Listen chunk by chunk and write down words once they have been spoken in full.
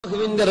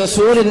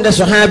റസൂലിന്റെ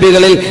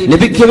സ്വഹാബികളിൽ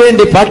നബിക്ക്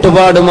വേണ്ടി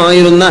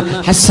പാട്ടുപാടുമായിരുന്ന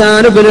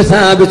ഹസ്സാൻ ഇബ്നു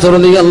സാബിത്ത്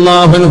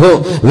റളിയല്ലാഹു അൻഹു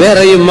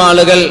വേറെയും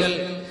ആളുകൾ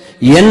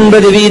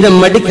 80 വീതം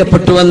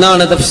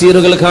മടിക്കപ്പെട്ടുവെന്നാണ്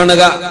തഫ്സീറുകൾ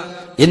കാണുക.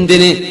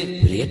 എന്തിന്?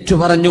 ഏറ്റു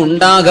പറഞ്ഞു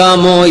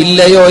ഉണ്ടാകാമോ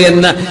ഇല്ലയോ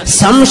എന്ന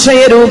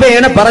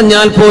സംശയരൂപേണ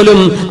പറഞ്ഞാൽ പോലും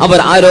അവർ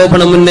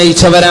ആരോപണം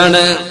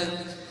ഉന്നയിച്ചവരാണ്.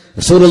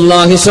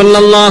 റസൂലുള്ളാഹി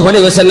സ്വല്ലല്ലാഹു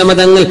അലൈഹി വസല്ലം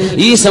തങ്ങൾ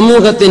ഈ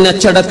സമൂഹത്തിന്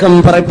അച്ചടക്കം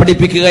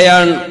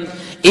പഠിപ്പിക്കുകയാണ്.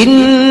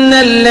 إن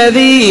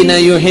الذين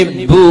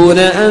يحبون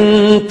أن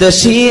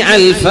تشيع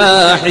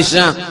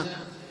الفاحشة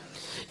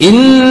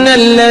إن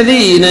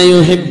الذين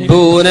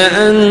يحبون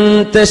أن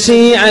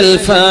تشيع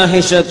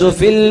الفاحشة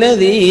في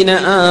الذين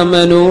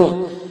آمنوا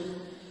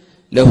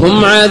لهم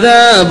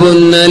عذاب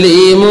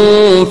أليم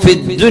في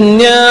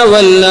الدنيا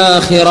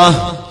والآخرة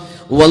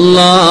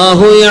والله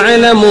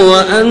يعلم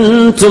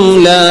وأنتم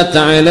لا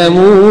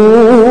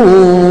تعلمون.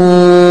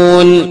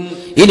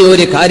 ഇനി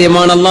ഒരു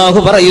കാര്യമാണ് അല്ലാഹു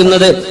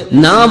പറയുന്നത്,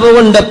 നാവ്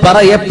കൊണ്ട്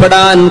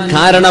പറയപ്പെടാൻ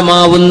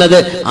കാരണമാവുന്നത്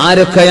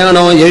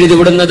ആരൊക്കെയാണോ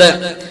എഴുതിവിടുന്നത്,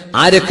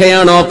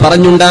 ആരൊക്കെയാണോ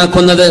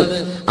പറഞ്ഞുണ്ടാക്കുന്നത്,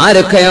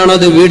 ആരൊക്കെയാണോ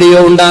ഇത് വീഡിയോ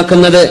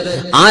ഉണ്ടാക്കുന്നത്,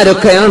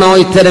 ആരൊക്കെയാണോ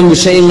ഇത്തരം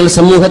വിഷയങ്ങൾ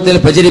സമൂഹത്തിൽ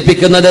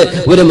പ്രചരിപ്പിക്കുന്നത്,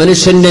 ഒരു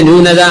മനുഷ്യന്റെ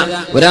ന്യൂനത,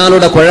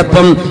 ഒരാളുടെ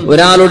കുഴപ്പം,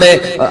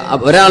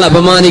 ഒരാളെ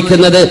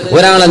അപമാനിക്കുന്നത്,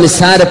 ഒരാളെ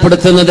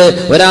നിസ്സാരപ്പെടുത്തുന്നത്,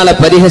 ഒരാളെ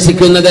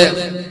പരിഹസിക്കുന്നത്,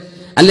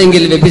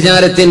 അല്ലെങ്കിൽ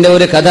വ്യഭിചാരത്തിന്റെ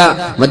ഒരു കഥ,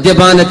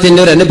 മദ്യപാനത്തിന്റെ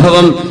ഒരു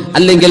അനുഭവം,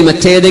 അല്ലെങ്കിൽ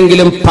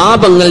മറ്റേതെങ്കിലും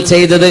പാപങ്ങൾ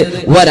ചെയ്തത്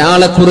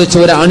ഒരാളെക്കുറിച്ചോ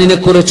ഒരാണിനെ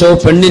കുറിച്ചോ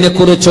പെണ്ണിനെ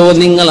കുറിച്ചോ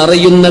നിങ്ങൾ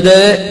അറിയുന്നത്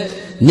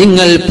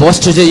നിങ്ങൾ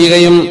പോസ്റ്റ്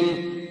ചെയ്യുകയും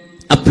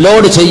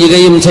അപ്ലോഡ്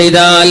ചെയ്യുകയും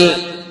ചെയ്താൽ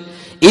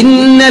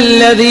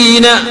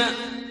ഇന്നല്ലദീന,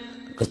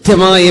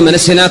 കൃത്യമായി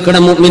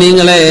മനസ്സിലാക്കണം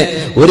മുഅ്മിനീങ്ങളെ,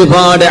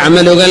 ഒരുപാട്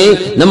അമലുകൾ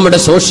നമ്മുടെ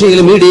സോഷ്യൽ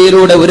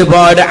മീഡിയയിലൂടെ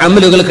ഒരുപാട്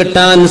അമലുകൾ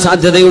കിട്ടാൻ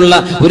സാധ്യതയുള്ള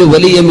ഒരു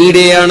വലിയ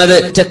മീഡിയയാണത്.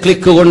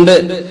 ക്ലിക്ക് കൊണ്ട്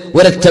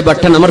ഒരൊറ്റ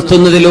ബട്ടൺ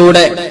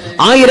അമർത്തുന്നതിലൂടെ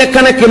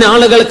ആയിരക്കണക്കിന്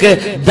ആളുകൾക്ക്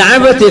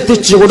ദഅവത്ത്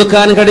എത്തിച്ചു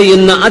കൊടുക്കാൻ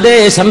കഴിയുന്ന അതേ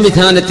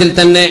സംവിധാനത്തിൽ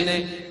തന്നെ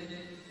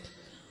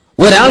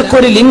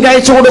ഒരാൾക്കൊരു ലിങ്ക്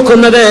അയച്ചു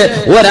കൊടുക്കുന്നത്,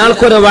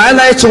 ഒരാൾക്കൊരു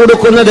വഅദ് അയച്ചു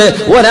കൊടുക്കുന്നത്,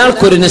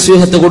 ഒരാൾക്കൊരു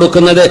നസീഹത്ത്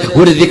കൊടുക്കുന്നത്,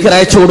 ഒരു ദിക്ർ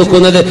അയച്ചു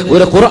കൊടുക്കുന്നത്,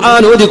 ഒരു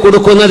ഖുർആൻ ഓതി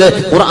കൊടുക്കുന്നത്,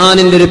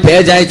 ഖുർആനിന്റെ ഒരു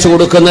പേജ് അയച്ചു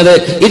കൊടുക്കുന്നത്,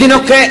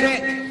 ഇതിനൊക്കെ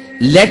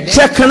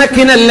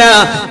ലക്ഷക്കണക്കിനല്ല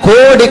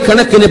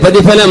കോടിക്കണക്കിന്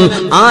പ്രതിഫലം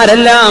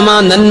ആരെല്ലാം ആ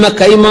നന്മ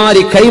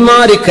കൈമാറി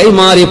കൈമാറി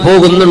കൈമാറി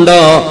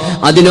പോകുന്നുണ്ടോ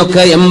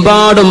അതിനൊക്കെ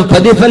എമ്പാടും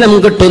പ്രതിഫലം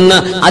കിട്ടുന്ന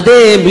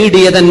അതേ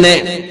മീഡിയ തന്നെ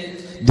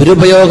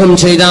ദുരുപയോഗം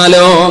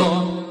ചെയ്താലോ?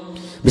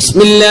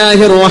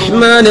 ബിസ്മില്ലാഹിർ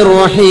റഹ്മാനിർ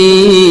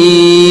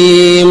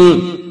റഹീം.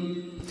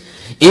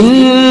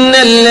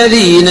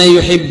 ഇന്നല്ലദീന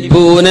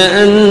യുഹിബ്ബൂന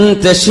അൻ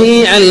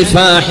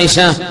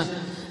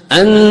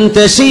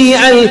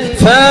തശീഅൽ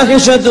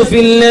ഫാഹിഷതു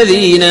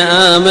ഫില്ലദീന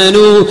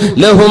ആമനൂ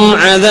ലഹും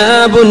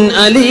അദാബുൻ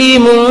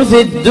അലീമുൻ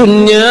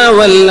ഫിദ്ദുനിയാ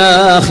വൽ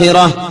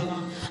ആഖിറഹ്.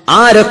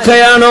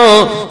 ആരൊക്കെയാണോ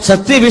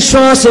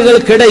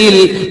സത്യവിശ്വാസികൾക്കിടയിൽ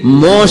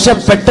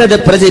മോശപ്പെട്ടത്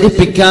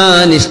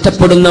പ്രചരിപ്പിക്കാൻ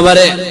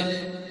ഇഷ്ടപ്പെടുന്നവരെ,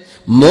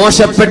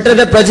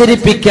 മോശപ്പെട്ടത്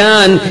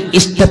പ്രചരിപ്പിക്കാൻ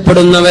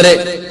ഇഷ്ടപ്പെടുന്നവരെ,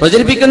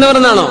 പ്രചരിപ്പിക്കുന്നവർ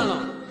എന്നാണോ?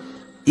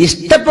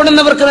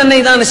 ഇഷ്ടപ്പെടുന്നവർക്ക് തന്നെ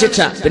ഇതാണ് ശിക്ഷ.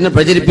 പിന്നെ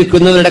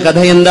പ്രചരിപ്പിക്കുന്നവരുടെ കഥ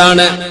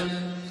എന്താണ്?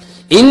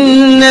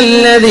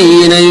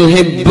 ഇന്നല്ലദീന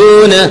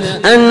യുഹിബ്ബൂന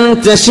അൻ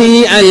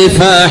തശീഅൽ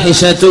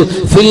ഫാഹിഷതു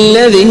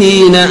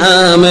ഫില്ലദീന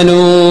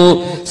ആമനൂ.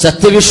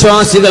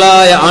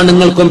 സത്യവിശ്വാസികളായ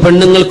ആണുങ്ങൾക്കും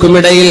പെണ്ണുങ്ങൾക്കും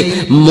ഇടയിൽ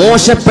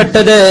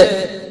മോശപ്പെട്ടത്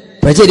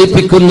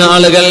പ്രചരിപ്പിക്കുന്ന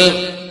ആളുകൾ.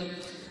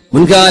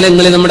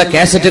 മുൻകാലങ്ങളിൽ നമ്മുടെ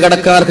കാസറ്റ്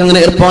കടക്കാർക്ക് അങ്ങനെ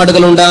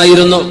ഏർപ്പാടുകൾ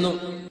ഉണ്ടായിരുന്നു.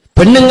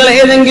 പെണ്ണുങ്ങൾ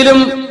ഏതെങ്കിലും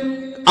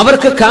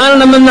അവർക്ക്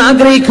കാണണമെന്ന്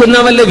ആഗ്രഹിക്കുന്ന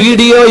വല്ല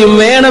വീഡിയോയും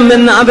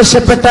വേണമെന്ന്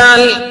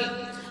ആവശ്യപ്പെട്ടാൽ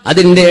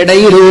അതിന്റെ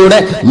ഇടയിലൂടെ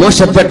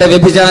മോശപ്പെട്ട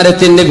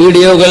വ്യഭിചാരത്തിന്റെ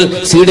വീഡിയോകൾ,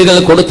 സീഡികൾ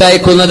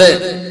കൊടുത്തയക്കുന്നത്.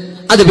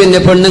 അത് പിന്നെ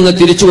പെണ്ണുങ്ങൾ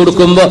തിരിച്ചു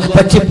കൊടുക്കുമ്പോ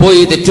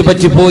പറ്റിപ്പോയി,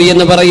 തെറ്റുപറ്റിപ്പോയി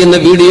എന്ന് പറയുന്ന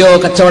വീഡിയോ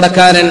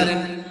കച്ചവടക്കാരൻ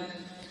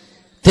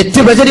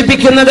തെറ്റ്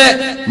പ്രചരിപ്പിക്കുന്നത്,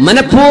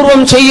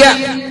 മനഃപൂർവ്വം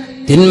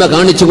തിന്മ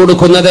കാണിച്ചു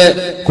കൊടുക്കുന്നത്,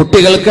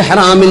 കുട്ടികൾക്ക്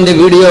ഹറാമിന്റെ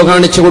വീഡിയോ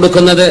കാണിച്ചു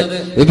കൊടുക്കുന്നത്,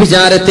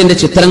 വ്യഭിചാരത്തിന്റെ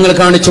ചിത്രങ്ങൾ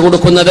കാണിച്ചു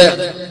കൊടുക്കുന്നത്,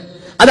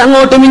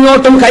 അതങ്ങോട്ടും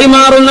ഇങ്ങോട്ടും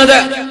കൈമാറുന്നത്.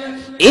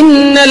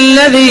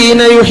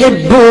 ഇന്നല്ലദീന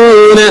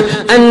യുഹിബ്ബൂന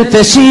അൻ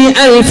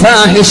തശീഅൽ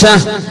ഫാഹിഷ,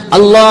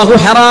 അല്ലാഹു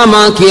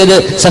ഹറാമാക്കിയത്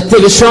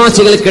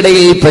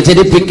സത്യവിശ്വാസികൾക്കിടയിൽ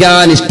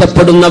പ്രചരിപ്പിക്കാൻ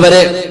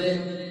ഇഷ്ടപ്പെടുന്നവരെ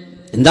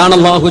എന്താണ്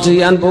അല്ലാഹു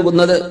ചെയ്യാൻ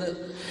പോകുന്നത്?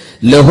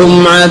 ലഹും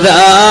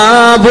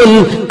അദാബുൻ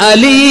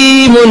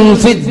അലീമുൻ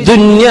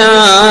ഫിദ്ദുനിയാ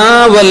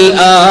വൽ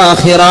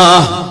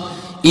ആഖിറഹ്.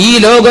 ഈ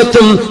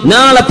ലോകത്തും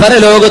നാളെ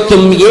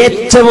പരലോകത്തും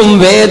ഏറ്റവും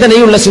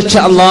വേദനയുള്ള ശിക്ഷ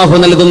അല്ലാഹു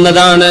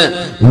നൽകുന്നതാണ്.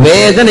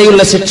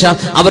 വേദനയുള്ള ശിക്ഷ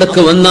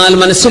അവർക്ക് വന്നാൽ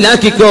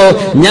മനസ്സിലാക്കിക്കോ,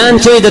 ഞാൻ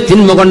ചെയ്ത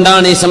തിന്മ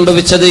കൊണ്ടാണ് ഈ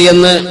സംഭവിച്ചത്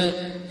എന്ന്.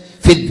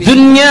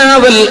 ഫിദ്ദുനിയാ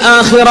വൽ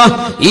ആഖിറഹ്,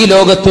 ഈ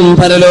ലോകത്തും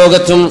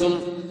പരലോകത്തും.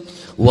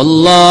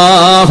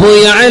 വല്ലാഹു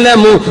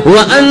യഅലമു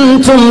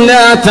വഅൻതും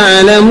ലാ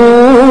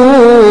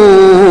തഅലമൂൻ.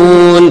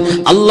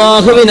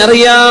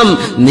 അല്ലാഹുവിനറിയാം,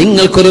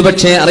 നിങ്ങൾക്കൊരു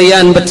പക്ഷേ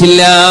അറിയാൻ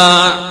പറ്റില്ല.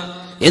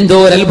 എന്തോ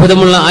ഒരു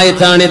അത്ഭുതമുള്ള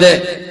ആയത്താണിത്.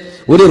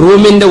 ഒരു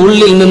റൂമിന്റെ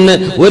ഉള്ളിൽ നിന്ന്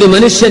ഒരു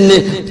മനുഷ്യന്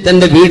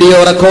തന്റെ വീഡിയോ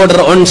റെക്കോർഡർ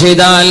ഓൺ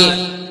ചെയ്താൽ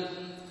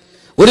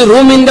ഒരു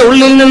റൂമിന്റെ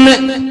ഉള്ളിൽ നിന്ന്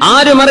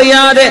ആരും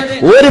അറിയാതെ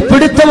ഒരു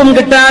പിടുത്തവും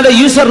കിട്ടാതെ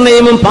യൂസർ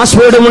നെയിമും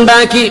പാസ്വേഡും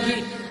ഉണ്ടാക്കി,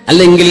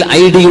 അല്ലെങ്കിൽ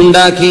ID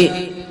ഉണ്ടാക്കി.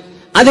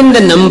 അതിന്റെ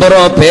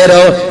നമ്പറോ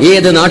പേരോ,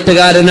 ഏത്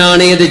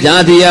നാട്ടുകാരനാണ്, ഏത്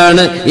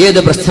ജാതിയാണ്, ഏത്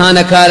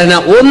പ്രസ്ഥാനക്കാരനാ,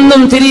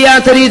 ഒന്നും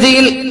തിരിയാത്ത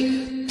രീതിയിൽ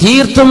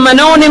തീർത്തും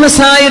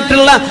അനോണിമസ്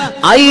ആയിട്ടുള്ള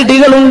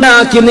ഐഡികൾ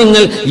ഉണ്ടാക്കി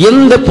നിങ്ങൾ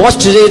എന്ത്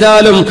പോസ്റ്റ്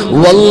ചെയ്താലും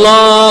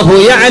വല്ലാഹു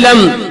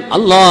യഅലം,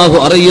 അല്ലാഹു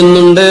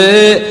അറിയുന്നുണ്ട്,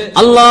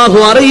 അല്ലാഹു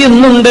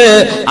അറിയുന്നുണ്ട്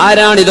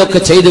ആരാണ് ഇതൊക്കെ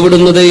ചെയ്തു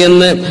വിടുന്നത്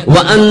എന്ന്.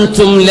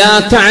 വഅൻതും ലാ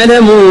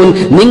തഅലമൂൻ,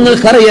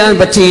 നിങ്ങൾക്കറിയാൻ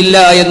പറ്റിയില്ല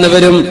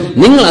എന്നവരും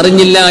നിങ്ങൾ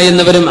അറിഞ്ഞില്ല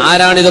എന്നവരും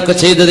ആരാണ് ഇതൊക്കെ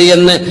ചെയ്തത്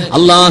എന്ന്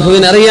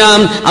അല്ലാഹുവിനറിയാം.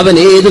 അവൻ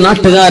ഏത്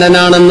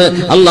നാട്ടുകാരനാണെന്ന്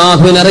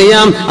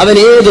അല്ലാഹുവിനറിയാം. അവൻ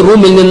ഏത്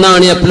റൂമിൽ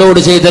നിന്നാണ് അപ്ലോഡ്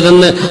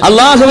ചെയ്തതെന്ന്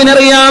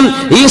അല്ലാഹുവിനറിയാം.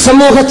 ഈ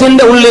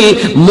സമൂഹത്തിന്റെ ഉള്ളിൽ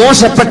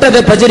മോശപ്പെട്ടത്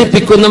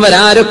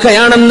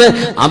പ്രചരിപ്പിക്കുന്നവരാരൊക്കെയാണെന്ന്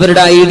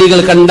അവരുടെ ഐഡികൾ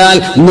കണ്ടാൽ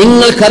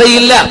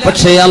നിങ്ങൾക്കറിയില്ല,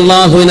 പക്ഷേ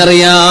അല്ലാഹുവിനറിയാം.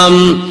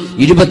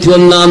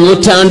 21-ാം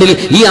നൂറ്റാണ്ടിൽ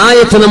ഈ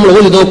ആയത്ത് നമ്മൾ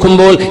ഓതി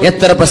നോക്കുമ്പോൾ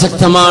എത്ര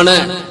പ്രസക്തമാണ്.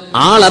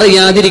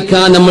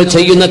 ആളറിയാതിരിക്കാൻ നമ്മൾ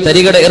ചെയ്യുന്ന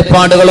തരികട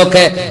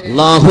ഏർപ്പാടുകളൊക്കെ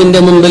അല്ലാഹുവിന്റെ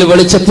മുമ്പിൽ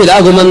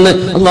വെളിച്ചത്തിലാകുമെന്ന്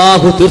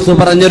അല്ലാഹു തീർത്തു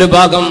പറഞ്ഞൊരു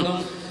ഭാഗം.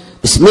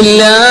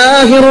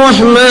 ബിസ്മില്ലാഹിർ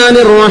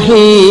റഹ്മാനിർ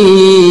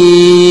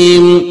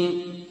റഹീം.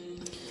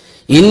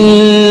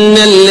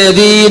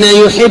 ഇന്നല്ലദീന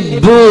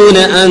യുഹിബ്ബൂന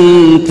അൻ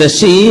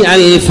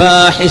തശീഅൽ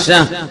ഫാഹിഷ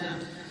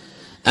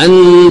أن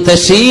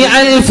تشيع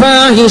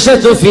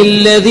الفاحشة في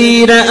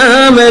الذين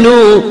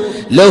آمنوا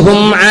لهم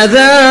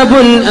عذاب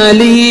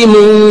أليم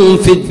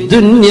في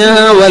الدنيا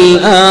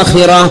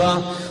والآخرة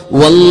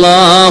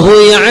والله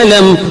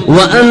يعلم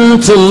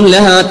وأنتم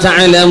لا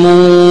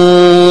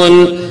تعلمون.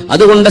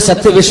 അതുകൊണ്ട്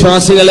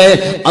സത്യവിശ്വാസികളെ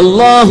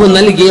അല്ലാഹു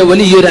നൽകിയ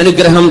വലിയൊരു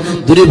അനുഗ്രഹം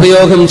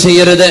ദുരുപയോഗം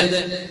ചെയ്യരുത്.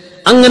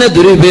 അങ്ങനെ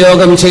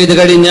ദുരുപയോഗം ചെയ്തു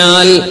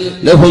കഴിഞ്ഞാൽ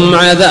ലഹും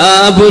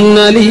അദാബുൻ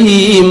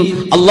അലീം,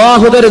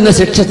 അല്ലാഹു തരുന്ന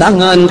ശിക്ഷ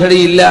താങ്ങാൻ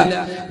കഴിയില്ല.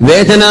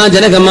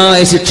 വേദനാജനകമായ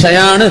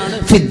ശിക്ഷയാണ്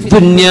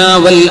ഫിദ്ദുന്യാ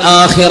വൽ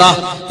ആഖിറ,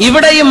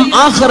 ഇവിടെയും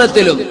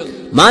ആഖിറത്തിലും.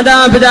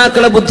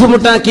 മാതാപിതാക്കളെ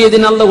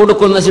ബുദ്ധിമുട്ടാക്കിയതിന് അല്ലാഹു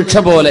കൊടുക്കുന്ന ശിക്ഷ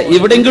പോലെ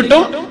ഇവിടെയും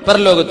കിട്ടും,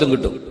 പരലോകത്തും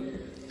കിട്ടും.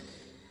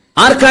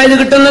 ആർക്കായത്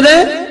കിട്ടുന്നത്?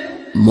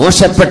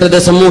 മോശപ്പെട്ടത്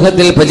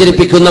സമൂഹത്തിൽ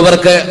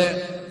പ്രചരിപ്പിക്കുന്നവർക്ക്,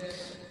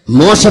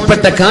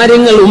 മോശപ്പെട്ട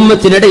കാര്യങ്ങൾ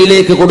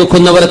ഉമ്മത്തിനിടയിലേക്ക്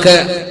കൊടുക്കുന്നവർക്ക്,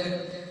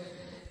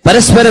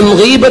 പരസ്പരം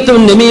ഗീബത്തും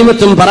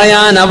നമീമത്തും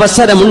പറയാൻ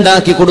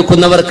അവസരമുണ്ടാക്കി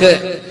കൊടുക്കുന്നവർക്ക്,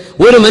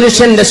 ഒരു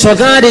മനുഷ്യന്റെ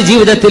സ്വകാര്യ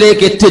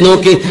ജീവിതത്തിലേക്ക് എത്തി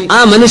നോക്കി ആ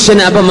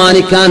മനുഷ്യനെ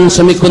അപമാനിക്കാൻ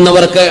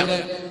ശ്രമിക്കുന്നവർക്ക്,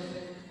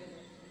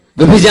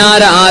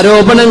 വ്യഭിചാര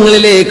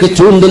ആരോപണങ്ങളിലേക്ക്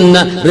ചൂണ്ടുന്ന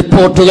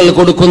റിപ്പോർട്ടുകൾ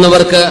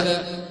കൊടുക്കുന്നവർക്ക്,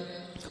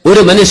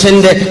 ഒരു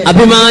മനുഷ്യന്റെ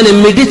അഭിമാനം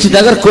ഇടിച്ചു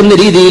തകർക്കുന്ന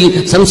രീതിയിൽ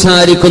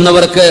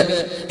സംസാരിക്കുന്നവർക്ക്.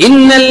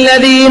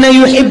 ഇന്നല്ലദീന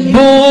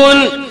യുഹിബ്ബൂൻ,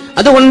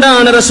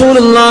 അതുകൊണ്ടാണ്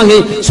റസൂലുള്ളാഹി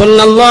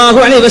സ്വല്ലല്ലാഹു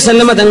അലൈഹി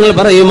വസല്ലം തങ്ങൾ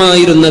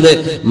പറയുമായിരുന്നത്,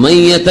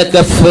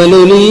 മയ്യതകഫലു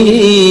ലീ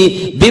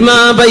ബിമാ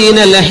ബൈന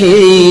ലഹീ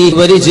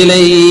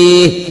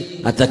വരിജ്ലൈഹി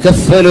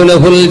അതകഫലു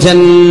ലഹുൽ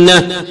ജന്ന.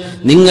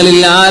 നിങ്ങളിൽ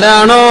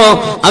ആരാണോ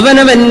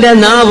അവനവന്റെ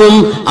നാവും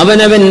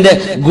അവനവന്റെ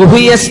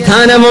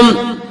ഗുഹ്യസ്ഥാനവും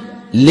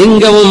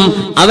ലിംഗവും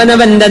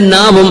അവനവന്റെ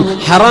നാവും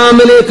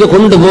ഹറാമിലേക്ക്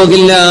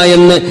കൊണ്ടുപോകില്ല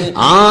എന്ന്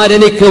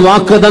ആരെനിക്ക്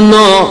വാക്ക്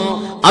തന്നോ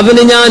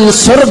അവന് ഞാൻ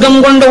സ്വർഗം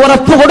കൊണ്ട്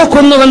ഉറപ്പ്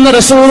കൊടുക്കുന്നുവെന്ന്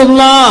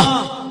റസൂലുള്ളാഹി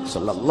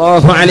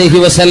സ്വല്ലല്ലാഹു അലൈഹി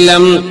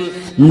വസല്ലം.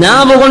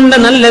 നാവ് കൊണ്ട്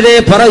നല്ലതേ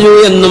പറയൂ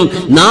എന്നും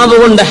നാവ്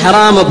കൊണ്ട്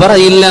ഹറാമ്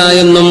പറയില്ല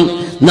എന്നും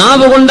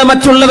നാവ് കൊണ്ട്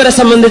മറ്റുള്ളവരെ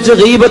സംബന്ധിച്ച്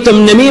ഗീബത്തും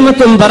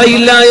നമീമത്തും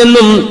പറയില്ല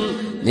എന്നും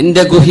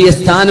നിന്റെ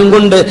ഗുഹ്യസ്ഥാനം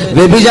കൊണ്ട്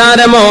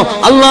വ്യഭിചാരമോ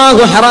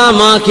അല്ലാഹു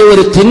ഹറാമാക്കിയ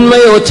ഒരു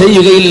തിന്മയോ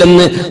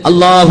ചെയ്യുകയില്ലെന്ന്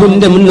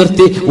അല്ലാഹുവിന്റെ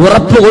മുൻനിർത്തി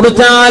ഉറപ്പ്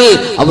കൊടുത്താൽ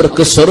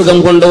അവർക്ക് സ്വർഗം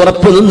കൊണ്ട്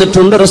ഉറപ്പ്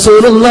നിന്നിട്ടുണ്ട്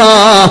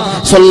റസൂലുള്ളാഹി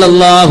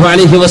സ്വല്ലല്ലാഹു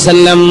അലൈഹി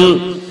വസല്ലം.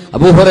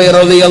 അബൂ ഹുറൈറ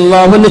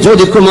റളിയല്ലാഹു അൻഹു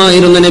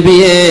ചോദിക്കുമായിരുന്നു,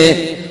 നബിയേ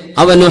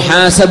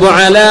അവനുഹാസബു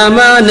അലാ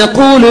മാ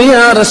നഖൂലു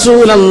യാ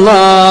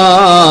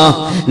റസൂലല്ലാഹ്,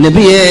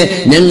 നബിയേ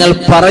ഞങ്ങൾ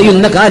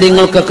പറയുന്ന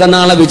കാര്യങ്ങൾക്കൊക്കെ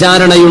നാളെ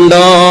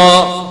വിചാരണയുണ്ടോ?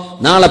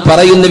 നാളെ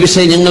പറയുന്ന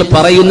വിഷയം ഞങ്ങൾ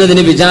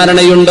പറയുന്നതിന്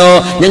വിചാരണയുണ്ടോ?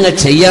 ഞങ്ങൾ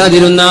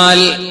ചെയ്യാതിരുന്നാൽ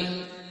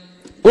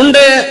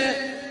ഉണ്ട്.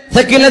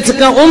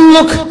 സകിലത്ക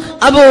ഉമ്മുക്,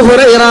 അബൂ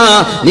ഹുറൈറ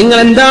നിങ്ങൾ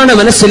എന്താണ്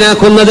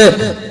മനസ്സിലാക്കുന്നത്?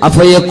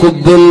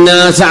 അഫയകുബ്ബുൻ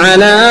നാസ്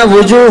അലാ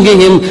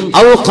വുജൂഹിഹിം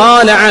ഔ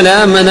ഖാല അലാ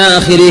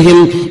മനാഖിരിഹിം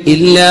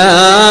ഇല്ലാ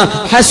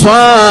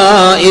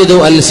ഹസ്വായിദു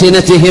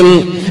അൽസിനതിഹിം.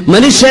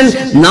 മനുഷ്യൻ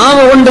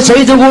നാവ് കൊണ്ട്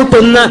ചെയ്തു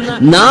കൂട്ടുന്ന,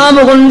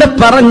 നാവ് കൊണ്ട്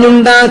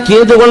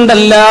പറഞ്ഞുണ്ടാക്കിയത്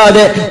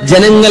കൊണ്ടല്ലാതെ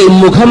ജനങ്ങൾ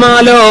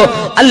മുഖമാലോ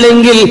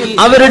അല്ലെങ്കിൽ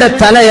അവരുടെ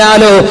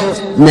തലയാലോ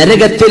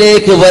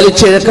നരകത്തിലേക്ക്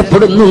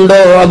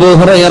വലിച്ചിഴക്കപ്പെടുന്നുണ്ടോ? അബൂ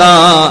ഹുറൈറ,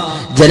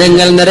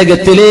 ജനങ്ങൾ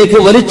നരകത്തിലേക്ക്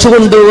വലിച്ചു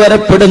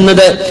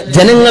കൊണ്ടുവരപ്പെടുന്നത്,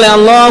 ജനങ്ങളെ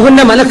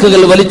അല്ലാഹുവിന്റെ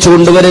മലക്കുകൾ വലിച്ചു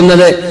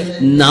കൊണ്ടുവരുന്നത്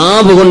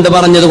നാവ് കൊണ്ട്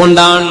പറഞ്ഞത്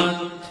കൊണ്ടാണ്,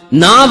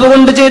 നാവ്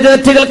കൊണ്ട് ചെയ്ത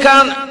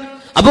തെറ്റുകൾക്കാണ്.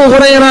 അബൂ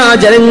ഹുറൈറ,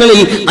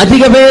 ജനങ്ങളിൽ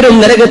അധിക പേരും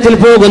നരകത്തിൽ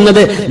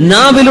പോകുന്നത്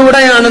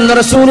നാവിലൂടെയാണെന്ന്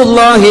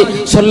റസൂലുള്ളാഹി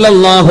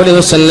സ്വല്ലല്ലാഹു അലൈഹി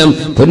വസല്ലം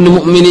പൊന്നു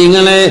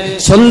മുഅ്മിനീങ്ങളെ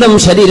സ്വന്തം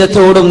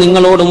ശരീരത്തോടും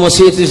നിങ്ങളോടും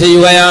വസിയത്ത്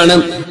ചെയ്യുകയാണ്.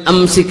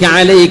 അംസിക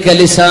അലൈക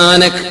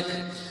ലിസാനക്.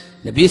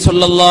 നബി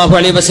സ്വല്ലല്ലാഹു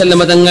അലൈഹി വസല്ലം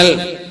തങ്ങൾ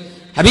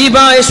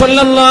ഹബീബായ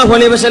സ്വല്ലല്ലാഹു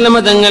അലൈഹി വസല്ലം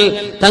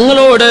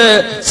തങ്ങളോട്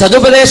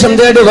സദുപദേശം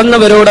തേടി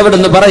വന്നവരോട്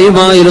അവിടുന്ന്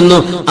പറയുമായിരുന്നു,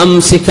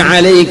 അംസിക്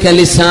അലൈക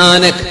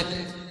ലിസാനക്,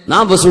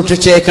 നാവ്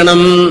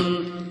സൂക്ഷിച്ചേക്കണം.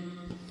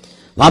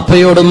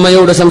 വാപ്പയോട്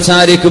ഉമ്മയോട്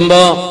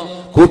സംസാരിക്കുമ്പോ,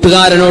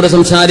 കൂട്ടുകാരനോട്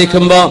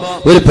സംസാരിക്കുമ്പോ,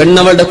 ഒരു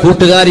പെണ്ണവളുടെ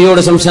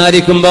കൂട്ടുകാരിയോട്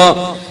സംസാരിക്കുമ്പോ,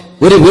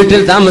 ഒരു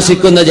വീട്ടിൽ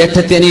താമസിക്കുന്ന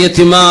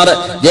ജ്യേഷ്ഠത്തിയനിയത്തിമാർ,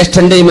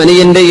 ജ്യേഷ്ഠന്റെയും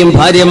അനിയന്റെയും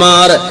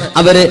ഭാര്യമാർ,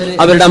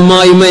 അവരുടെ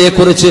അമ്മായിമ്മയെ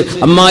കുറിച്ച്,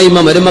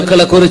 അമ്മായിമ്മ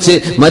മരുമക്കളെ കുറിച്ച്,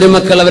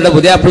 മരുമക്കൾ അവരുടെ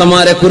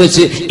പുതിയാപ്പിളമാരെ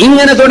കുറിച്ച്,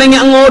 ഇങ്ങനെ തുടങ്ങി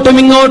അങ്ങോട്ടും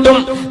ഇങ്ങോട്ടും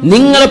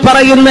നിങ്ങൾ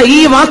പറയുന്ന ഈ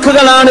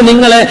വാക്കുകളാണ്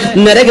നിങ്ങളെ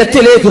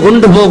നരകത്തിലേക്ക്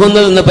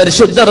കൊണ്ടുപോകുന്നതെന്ന്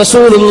പരിശുദ്ധ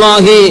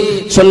റസൂലുള്ളാഹി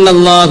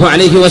സ്വല്ലല്ലാഹു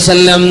അലൈഹി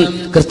വസല്ലം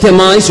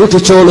കൃത്യമായി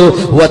സൂക്ഷിച്ചോളൂ.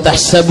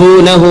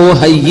 വതഹ്സബൂനഹു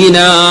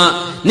ഹയ്യിനാ,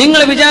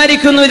 നിങ്ങൾ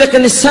വിചാരിക്കുന്നു ഇതൊക്കെ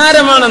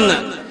നിസ്സാരമാണെന്ന്,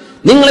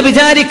 നിങ്ങൾ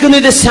വിചാരിക്കുന്നു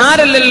ഇത്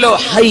സാരല്ലല്ലോ,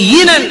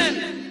 ഹയ്യിനൻ,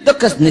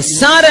 ഇതൊക്കെ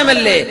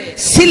നിസ്സാരമല്ലേ,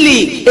 സില്ലി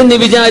എന്ന്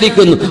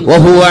വിചാരിക്കുന്നു.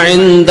 വഹുവ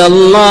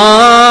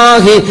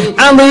ഇൻദല്ലാഹി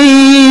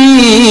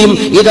അളീം,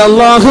 ഇത്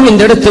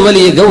അല്ലാഹുവിന്റെ അടുത്ത്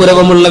വലിയ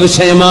ഗൗരവമുള്ള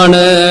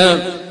വിഷയമാണ്.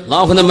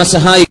 അല്ലാഹു നമ്മെ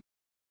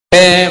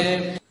സഹായിക്കട്ടെ.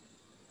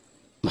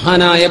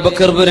 മഹാനായ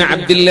ബക്കർ ഇബ്നു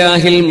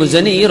അബ്ദുല്ലാഹിൽ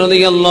മുസനി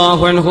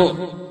റളിയല്ലാഹു അൻഹു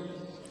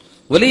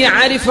വലിയ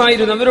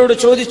ആരിഫായിരുന്നു. അവരോട്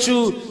ചോദിച്ചു,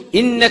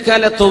 ഇന്നക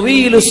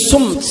ലതവീലുസ്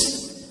സുംത്,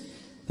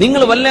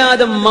 നിങ്ങൾ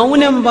വല്ലാതെ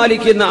മൗനം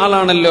പാലിക്കുന്ന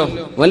ആളാണല്ലോ,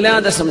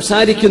 വല്ലാതെ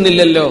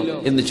സംസാരിക്കുന്നില്ലല്ലോ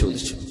എന്ന്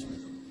ചോദിച്ചു.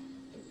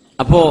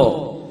 അപ്പോ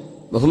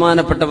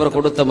ബഹുമാനപ്പെട്ടവർ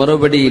കൊടുത്ത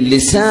മറുപടി,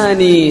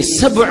 ലിസാനി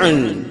സബ്ഉൻ,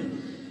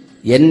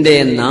 എന്റെ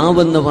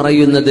നാവെന്ന്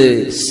പറയുന്നത്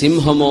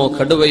സിംഹമോ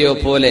കടുവയോ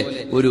പോലെ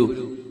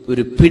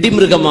ഒരു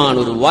പിടിമൃഗമാണ്,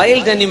 ഒരു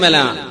വൈൽഡ്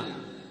അനിമലാണ്.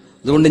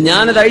 അതുകൊണ്ട്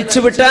ഞാനത്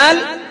അഴിച്ചുവിട്ടാൽ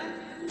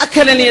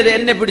അഖലനിയത്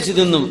എന്നെ പിടിച്ചു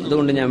തിന്നും,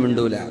 അതുകൊണ്ട് ഞാൻ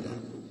മിണ്ടൂല.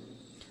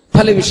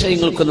 പല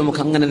വിഷയങ്ങൾക്കും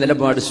നമുക്ക് അങ്ങനെ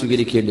നിലപാട്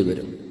സ്വീകരിക്കേണ്ടി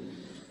വരും.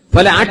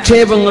 പല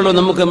ആക്ഷേപങ്ങളോ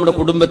നമുക്ക് നമ്മുടെ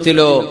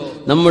കുടുംബത്തിലോ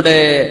നമ്മുടെ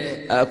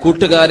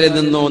കൂട്ടുകാരിൽ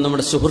നിന്നോ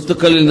നമ്മുടെ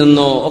സുഹൃത്തുക്കളിൽ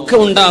നിന്നോ ഒക്കെ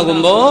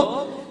ഉണ്ടാകുമ്പോ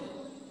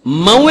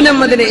മൗനം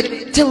അതിന്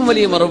ഏറ്റവും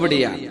വലിയ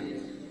മറുപടിയാണ്.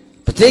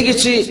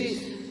 പ്രത്യേകിച്ച്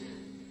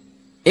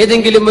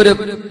ഏതെങ്കിലും ഒരു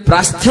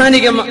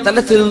പ്രാസ്ഥാനിക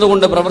തലത്തിൽ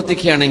നിന്നുകൊണ്ട്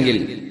പ്രവർത്തിക്കുകയാണെങ്കിൽ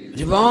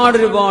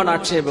ഒരുപാട്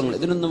ആക്ഷേപങ്ങൾ,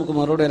 ഇതിനൊന്നും നമുക്ക്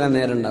മറുപടി വരാൻ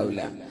നേരം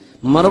ഉണ്ടാവില്ല.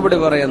 മറുപടി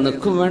പറയാൻ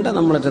നിൽക്കും വേണ്ട,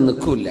 നമ്മളൊക്കെ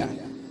നിൽക്കൂല.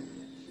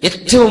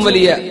 ഏറ്റവും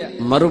വലിയ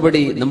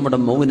മറുപടി നമ്മുടെ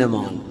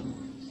മൗനമാണ്.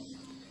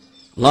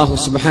 അല്ലാഹു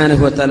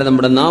സുബ്ഹാനഹു വ തആല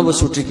നമ്മുടെ നാവ്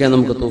സൂക്ഷിക്കാൻ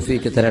നമുക്ക്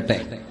തൗഫീഖ് തരട്ടെ.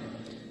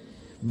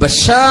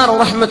 ബശാർ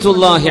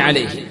റഹ്മത്തുള്ളാഹി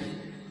അലൈഹി,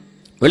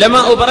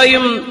 ഉലമാ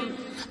പറയും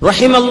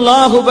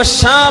റഹിമല്ലാഹു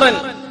ബശാറൻ,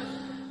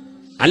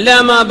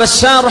 അല്ലാമ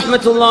ബശാർ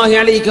റഹ്മത്തുള്ളാഹി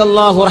അലൈഹി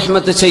അല്ലാഹു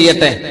റഹ്മത്ത്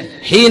ചെയ്യട്ടെ.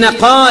 ഹീന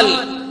ഖാൽ,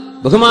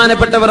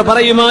 ബഹുമാനപ്പെട്ടവർ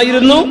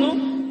പറയുമായിരുന്നു,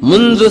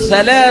 മുൻദു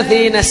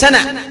 30 സന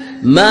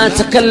മാ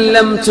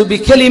തകല്ലംതു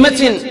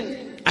ബികലിമത്തിൻ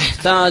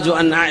അഹ്താജു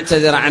അൻ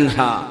അഅ്തദിറ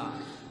അൻഹാ,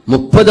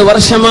 30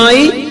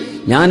 വർഷമായി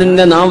ഞാൻ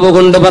എന്റെ നാവ്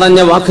കൊണ്ട് പറഞ്ഞ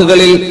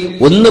വാക്കുകളിൽ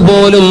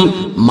ഒന്നുപോലും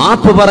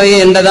മാപ്പ്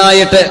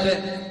പറയേണ്ടതായിട്ട്,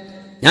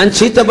 ഞാൻ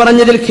ചീത്ത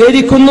പറഞ്ഞതിൽ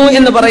ഖേദിക്കുന്നു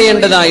എന്ന്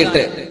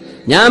പറയേണ്ടതായിട്ട്,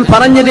 ഞാൻ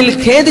പറഞ്ഞതിൽ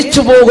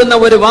ഖേദിച്ചു പോകുന്ന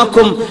ഒരു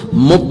വാക്കും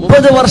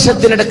 30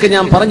 വർഷത്തിനിടക്ക്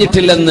ഞാൻ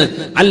പറഞ്ഞിട്ടില്ലെന്ന്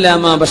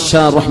അല്ലാമ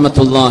ബശാർ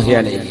റഹ്മത്തുള്ളാഹി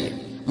അലൈഹി.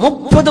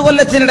 30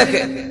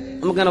 കൊല്ലത്തിനിടക്ക്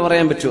നമുക്കങ്ങനെ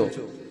പറയാൻ പറ്റുമോ?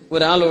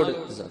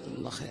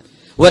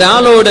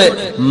 ഒരാളോട്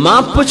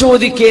മാപ്പ്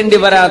ചോദിക്കേണ്ടി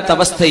വരാത്ത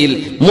അവസ്ഥയിൽ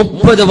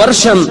 30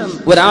 വർഷം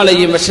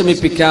ഒരാളെയും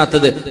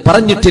വിഷമിപ്പിക്കാത്തത്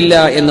പറഞ്ഞിട്ടില്ല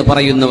എന്ന്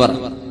പറയുന്നവർ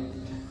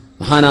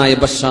മഹാനായ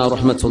ബശാർ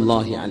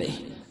റഹ്മത്തുള്ളാഹി അലൈഹി.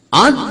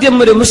 ആദ്യം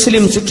ഒരു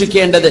മുസ്ലിം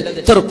സൂക്ഷിക്കേണ്ടത്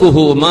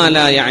തർക്കുഹു മാ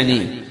ലാ യഅനി,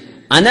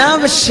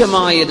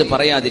 അനാവശ്യമായത്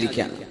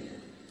പറയാതിരിക്കാൻ.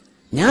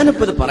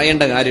 ഞാനിപ്പോ ഇത്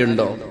പറയേണ്ട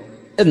കാര്യമുണ്ടോ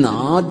എന്ന്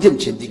ആദ്യം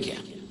ചിന്തിക്കുക.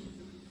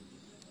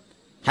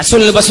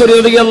 ഹസൻ ബസ്രി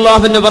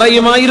റളിയല്ലാഹു അൻഹു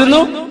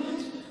പറയുമായിരുന്നു,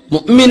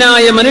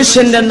 മുഅ്മിനായ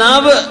മനുഷ്യന്റെ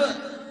നാവ്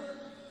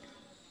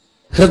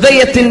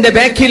ഹൃദയത്തിന്റെ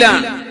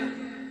ബാക്കിലാണ്.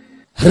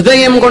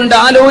 ഹൃദയം കൊണ്ട്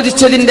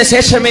ആലോചിച്ചതിന്റെ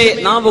ശേഷമേ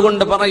നാവ്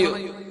കൊണ്ട് പറയൂ.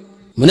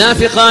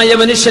 മുനാഫിഖായ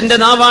മനുഷ്യന്റെ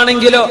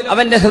നാവാണെങ്കിലോ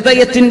അവന്റെ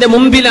ഹൃദയത്തിന്റെ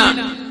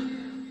മുമ്പിലാണ്.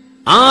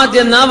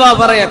 ആദ്യം നാവാ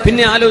പറയാ,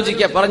 പിന്നെ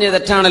ആലോചിക്കുക പറഞ്ഞത്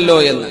തെറ്റാണല്ലോ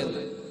എന്ന്,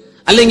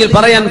 അല്ലെങ്കിൽ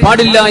പറയാൻ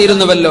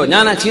പാടില്ലായിരുന്നുവല്ലോ,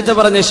 ഞാൻ ആ ചീത്ത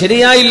പറഞ്ഞത്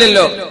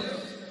ശരിയായില്ലല്ലോ.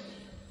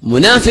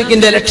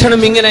 മുനാഫിക്കിന്റെ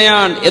ലക്ഷണം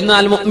ഇങ്ങനെയാണ്.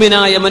 എന്നാൽ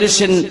മുഅ്മിനായ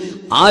മനുഷ്യൻ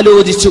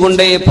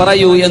ആലോചിച്ചുകൊണ്ടേ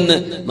പറയൂ എന്ന്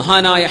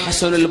മഹാനായ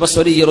ഹസനുൽ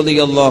ബസ്രി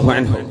റളിയല്ലാഹു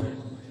അൻഹു.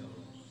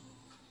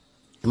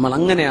 നമ്മൾ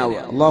അങ്ങനെ ആവുക.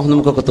 അള്ളാഹു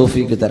നമുക്കൊക്കെ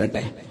തൗഫീഖ്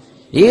തരട്ടെ.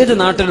 ഏത്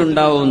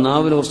നാട്ടിലുണ്ടാവും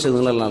നാവിനെ കുറിച്ച്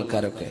നീളമുള്ള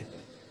ആൾക്കാരൊക്കെ?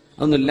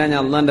 അതൊന്നുമില്ല, ഞാൻ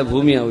അള്ളാന്റെ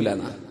ഭൂമിയാവൂല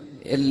എന്നാ,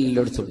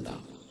 എല്ലായിടത്തും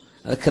ഉണ്ടാവും.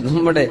 അതൊക്കെ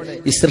നമ്മുടെ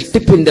ഈ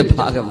സൃഷ്ടിപ്പിന്റെ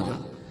ഭാഗമാണ്.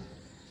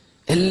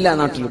 എല്ലാ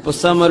നാട്ടിലും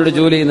ഉസ്താദുമാരുടെ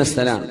ജോലി ചെയ്യുന്ന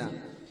സ്ഥലമാണ്.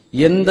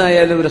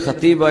 എന്തായാലും ഒരു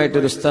ഖത്തീബായിട്ട്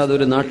ഒരു ഉസ്താദ്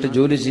ഒരു നാട്ടിൽ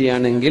ജോലി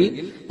ചെയ്യുകയാണെങ്കിൽ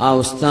ആ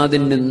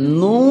ഉസ്താദിന്റെ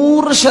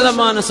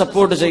 100%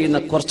 സപ്പോർട്ട് ചെയ്യുന്ന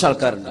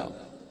കുറച്ചാൾക്കാരുണ്ടാവും.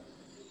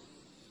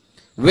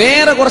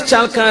 വേറെ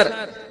കുറച്ചാൾക്കാർ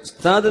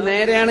ഉസ്താദ്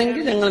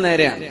നേരെയാണെങ്കിൽ ഞങ്ങൾ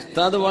നേരെയാണ്,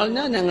 ഉസ്താദ്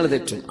വളഞ്ഞാൽ ഞങ്ങൾ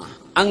തെറ്റും,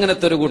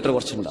 അങ്ങനത്തെ ഒരു കൂട്ടർ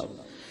കുറച്ചുണ്ടാവും.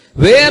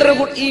 വേറെ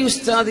ഈ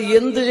ഉസ്താദ്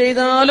എന്ത്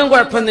ചെയ്താലും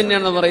കുഴപ്പം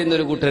തന്നെയാണെന്ന് പറയുന്ന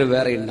ഒരു കൂട്ടർ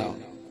വേറെ ഉണ്ടാവും.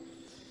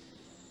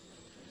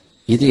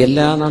 ഇത്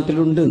എല്ലാ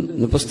നാട്ടിലുണ്ട്.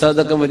 ഇന്നിപ്പോ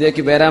ഉസ്താദൊക്കെ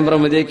മതിയാക്കി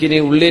പേരാമ്പ്രം മതിയാക്കി ഇനി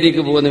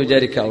ഉള്ളേരിക്ക് പോകുന്ന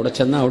വിചാരിക്കുക, അവിടെ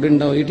ചെന്നാൽ അവിടെ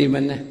ഉണ്ടാവും ഈ ടീം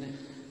തന്നെ.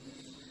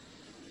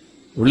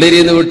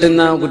 ഉള്ളിരിന്ന്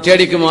വിട്ടുന്ന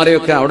കുറ്റിയാടിക്ക്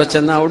മാറിയൊക്കെ അവിടെ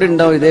ചെന്നാൽ അവിടെ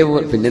ഉണ്ടാവും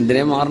ഇതേപോലെ. പിന്നെ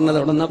എന്തിനാ മാറുന്നത്?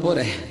 അവിടെ നിന്നാ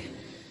പോരെ.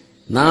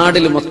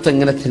 നാട്ടിൽ മൊത്തം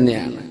ഇങ്ങനെ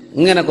തന്നെയാണ്.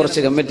 ഇങ്ങനെ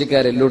കുറച്ച്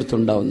കമ്മിറ്റിക്കാരെല്ലായിടത്തും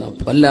ഉണ്ടാവുന്ന,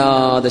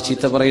 വല്ലാതെ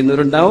ചീത്ത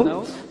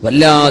പറയുന്നവരുണ്ടാവും,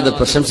 വല്ലാതെ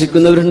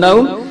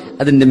പ്രശംസിക്കുന്നവരുണ്ടാവും,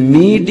 അതിന്റെ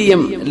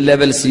മീഡിയം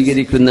ലെവൽ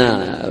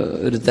സ്വീകരിക്കുന്ന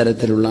ഒരു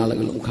തരത്തിലുള്ള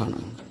ആളുകളും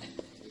കാണാം.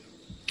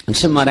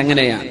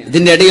 മനുഷ്യന്മാരങ്ങനെയാണ്.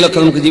 ഇതിന്റെ ഇടയിലൊക്കെ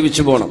നമുക്ക്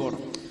ജീവിച്ചു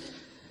പോകണം.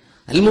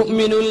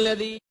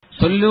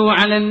 صلوا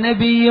على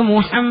النبي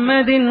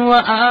محمد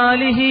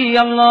وآله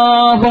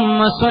اللهم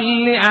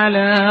صل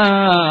على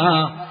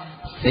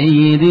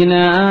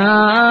سيدنا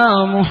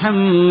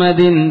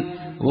محمد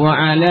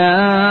وعلى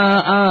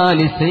آل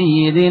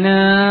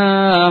سيدنا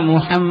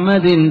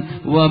محمد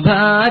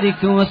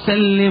وبارك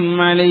وسلم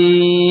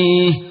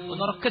عليه.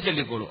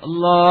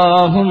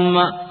 اللهم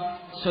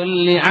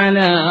صل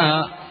على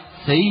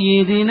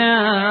سيدنا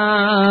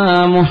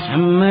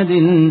محمد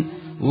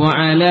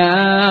وعلى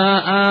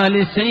آل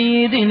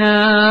سيدنا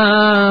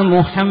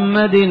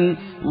محمد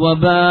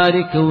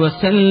وبارك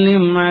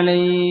وسلم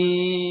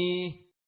عليه.